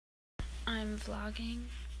I'm vlogging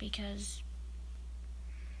because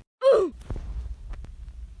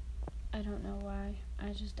I don't know why.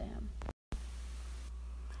 I just am.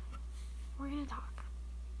 We're gonna talk.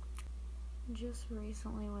 Just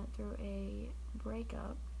recently went through a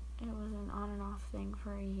breakup. It was an on and off thing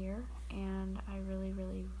for a year, and I really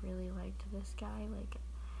liked this guy, like,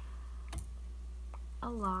 a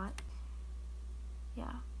lot.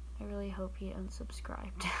 Yeah, I really hope he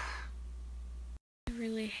unsubscribed. I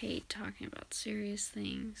really hate talking about serious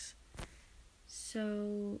things,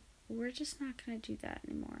 so we're just not gonna do that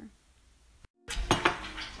anymore.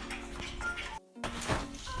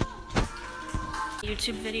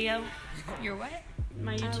 YouTube video. Your what?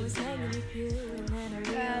 My YouTube video.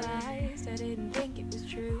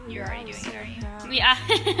 You're already doing it, aren't you? Yeah.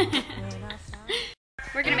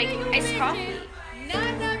 We're gonna make iced coffee.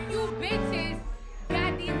 None of you bitches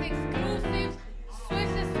got these exclusive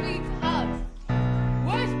Swiss Sweets hugs.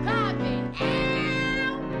 What's poppin'?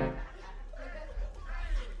 Ow!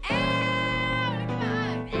 Ow!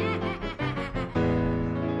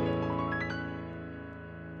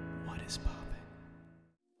 What is poppin'?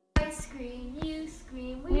 I scream, you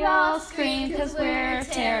scream, We all scream because we're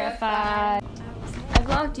terrified. I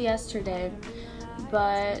vlogged yesterday,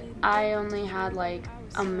 but I only had like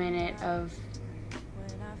a minute of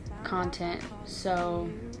content, so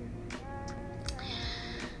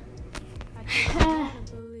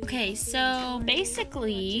okay, so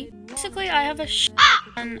basically I have a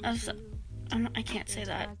I can't say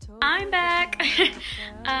that. I'm back.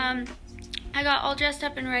 I got all dressed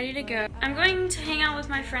up and ready to go. I'm going to hang out with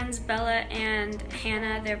my friends Bella and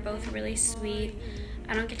Hannah. They're both really sweet.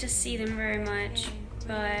 I don't get to see them very much,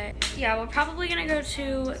 but yeah, we're probably gonna go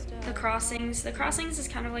to the Crossings. The Crossings is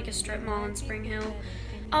kind of like a strip mall in Spring Hill.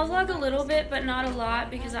 I'll vlog a little bit, but not a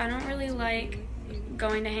lot, because I don't really like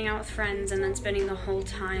going to hang out with friends and then spending the whole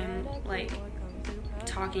time like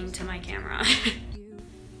talking to my camera.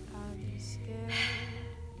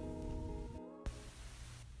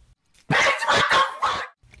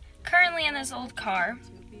 Currently in this old car.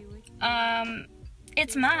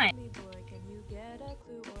 It's mine.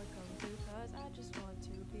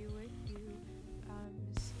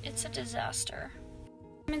 It's a disaster.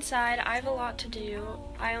 I'm inside. I have a lot to do.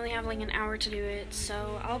 I only have like an hour to do it,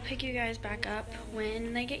 so I'll pick you guys back up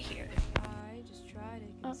when they get here.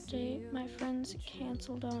 Update, my friends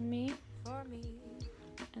canceled on me.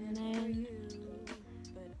 And then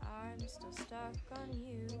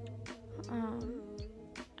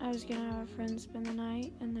I was gonna have a friend spend the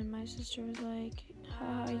night, and then my sister was like,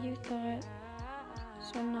 haha, you thought.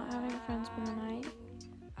 So I'm not having a friend spend the night.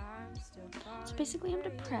 So basically I'm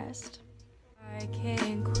depressed. I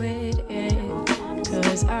can't quit it,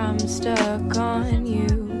 'cause I'm stuck on you.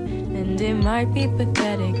 And it might be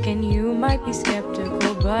pathetic and you might be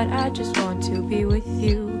skeptical, but I just want to be with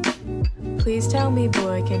you. Please tell me,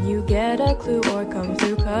 boy, can you get a clue or come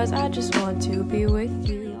through, 'cause I just want to be with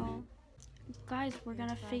you. Guys, we're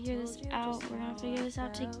gonna figure this out. We're gonna figure this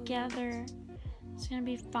out together. It's gonna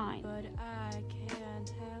be fine. But I can't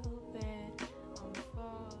help it, I'm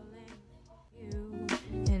falling for you.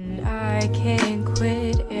 And I can't quit